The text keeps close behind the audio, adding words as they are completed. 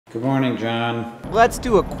Good morning, John. Let's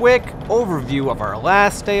do a quick overview of our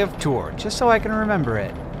last day of tour, just so I can remember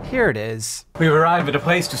it. Here it is. We've arrived at a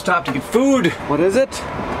place to stop to get food. What is it?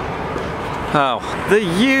 Oh, the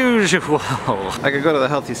usual. I could go to the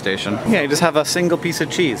healthy station. Yeah, you just have a single piece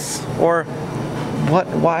of cheese. Or, what?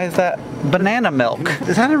 Why is that? Banana milk.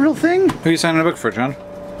 Is that a real thing? Who are you signing a book for, John?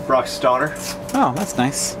 Brock's daughter. Oh, that's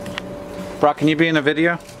nice. Brock, can you be in a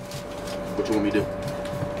video? What you want me to do?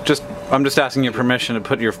 I'm just asking your permission to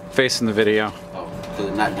put your face in the video. Oh, because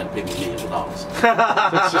it's not going to pay me millions of dollars.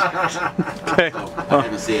 Okay. So, I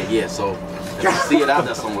haven't said yes, so if you see it out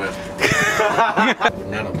there somewhere.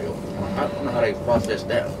 Banana milk. I don't know how they process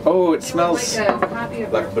that. Oh, it smells like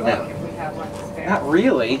a banana. Not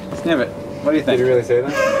really. Sniff it. What do you think? Did you really say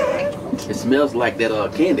that? It smells like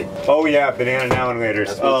that candy. Oh yeah, banana navigators.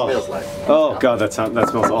 That's what it smells like. Oh god, that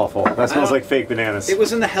smells awful. That smells like fake bananas. It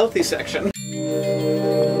was in the healthy section.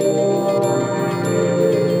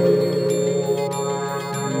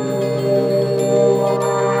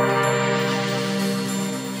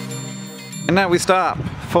 And now we stop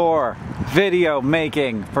for video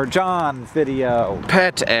making for John's video.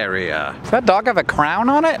 Pet area. Does that dog have a crown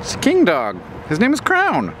on it? It's a king dog. His name is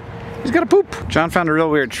Crown. He's got a poop. John found a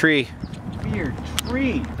real weird tree. Weird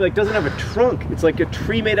tree. It like doesn't have a trunk. It's like a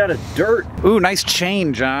tree made out of dirt. Ooh, nice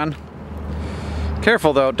chain, John.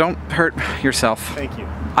 Careful though, don't hurt yourself. Thank you.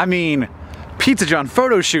 I mean, Pizza John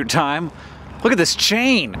photo shoot time. Look at this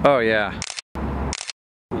chain. Oh yeah.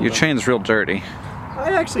 Your chain's real dirty.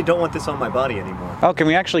 I actually don't want this on my body anymore. Oh, can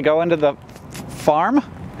we actually go into the farm?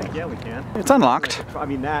 Yeah, we can. It's unlocked. I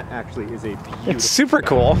mean, that actually is a beautiful... It's super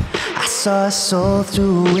cool. I saw a soul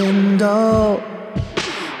through a window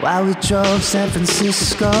while we drove San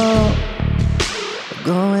Francisco.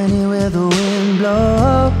 Go anywhere the wind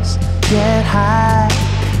blows, get high,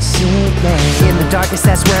 sit low. In the darkness,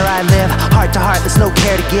 that's where I live. Heart to heart, there's no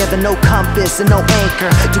care to give and no compass and no anchor.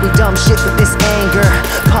 Doing dumb shit with this anger.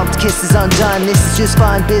 Pumped kisses undone. This is just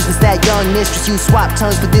fun business. That young mistress, you swap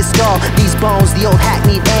tongues with this skull. These bones, the old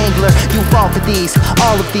hackneyed angler. You fall for these,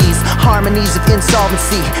 all of these harmonies of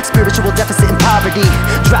insolvency, spiritual deficit and poverty.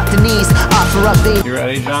 Drop the knees, offer up the... You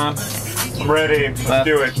ready, John? I'm ready. Let's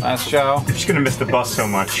do it. Last show. I'm just gonna miss the bus so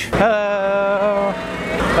much. Hello.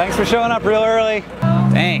 Thanks for showing up real early.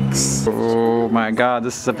 Thanks. Oh my god,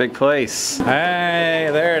 this is a big place. Hey,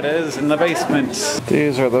 there it is in the basement.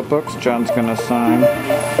 These are the books John's gonna sign.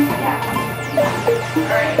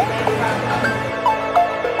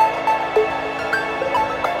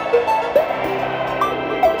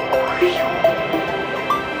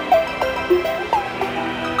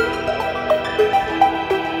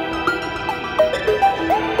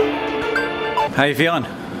 How you feeling?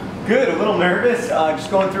 Good, a little nervous. Just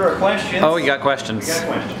going through our questions. Oh, we got questions. We got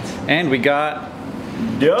questions. And we got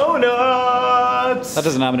donuts! That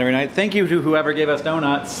doesn't happen every night. Thank you to whoever gave us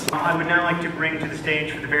donuts. I would now like to bring to the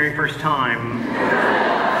stage for the very first time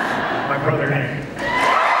my brother Henry.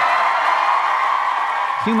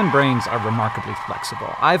 Human brains are remarkably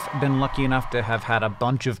flexible. I've been lucky enough to have had a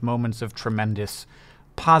bunch of moments of tremendous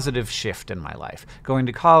positive shift in my life. Going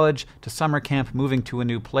to college, to summer camp, moving to a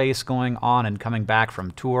new place, going on and coming back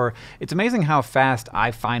from tour. It's amazing how fast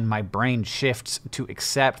I find my brain shifts to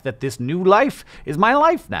accept that this new life is my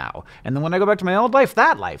life now. And then when I go back to my old life,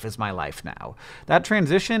 that life is my life now. That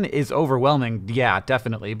transition is overwhelming, yeah,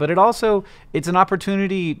 definitely. But it's an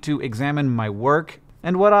opportunity to examine my work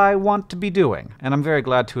and what I want to be doing. And I'm very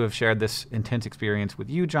glad to have shared this intense experience with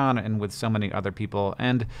you, John, and with so many other people,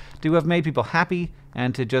 and to have made people happy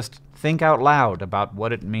and to just think out loud about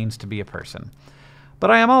what it means to be a person. But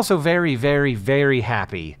I am also very, very, very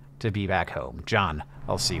happy to be back home. John,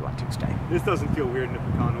 I'll see you on Tuesday. This doesn't feel weird in the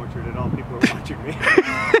pecan orchard at all. People are watching me.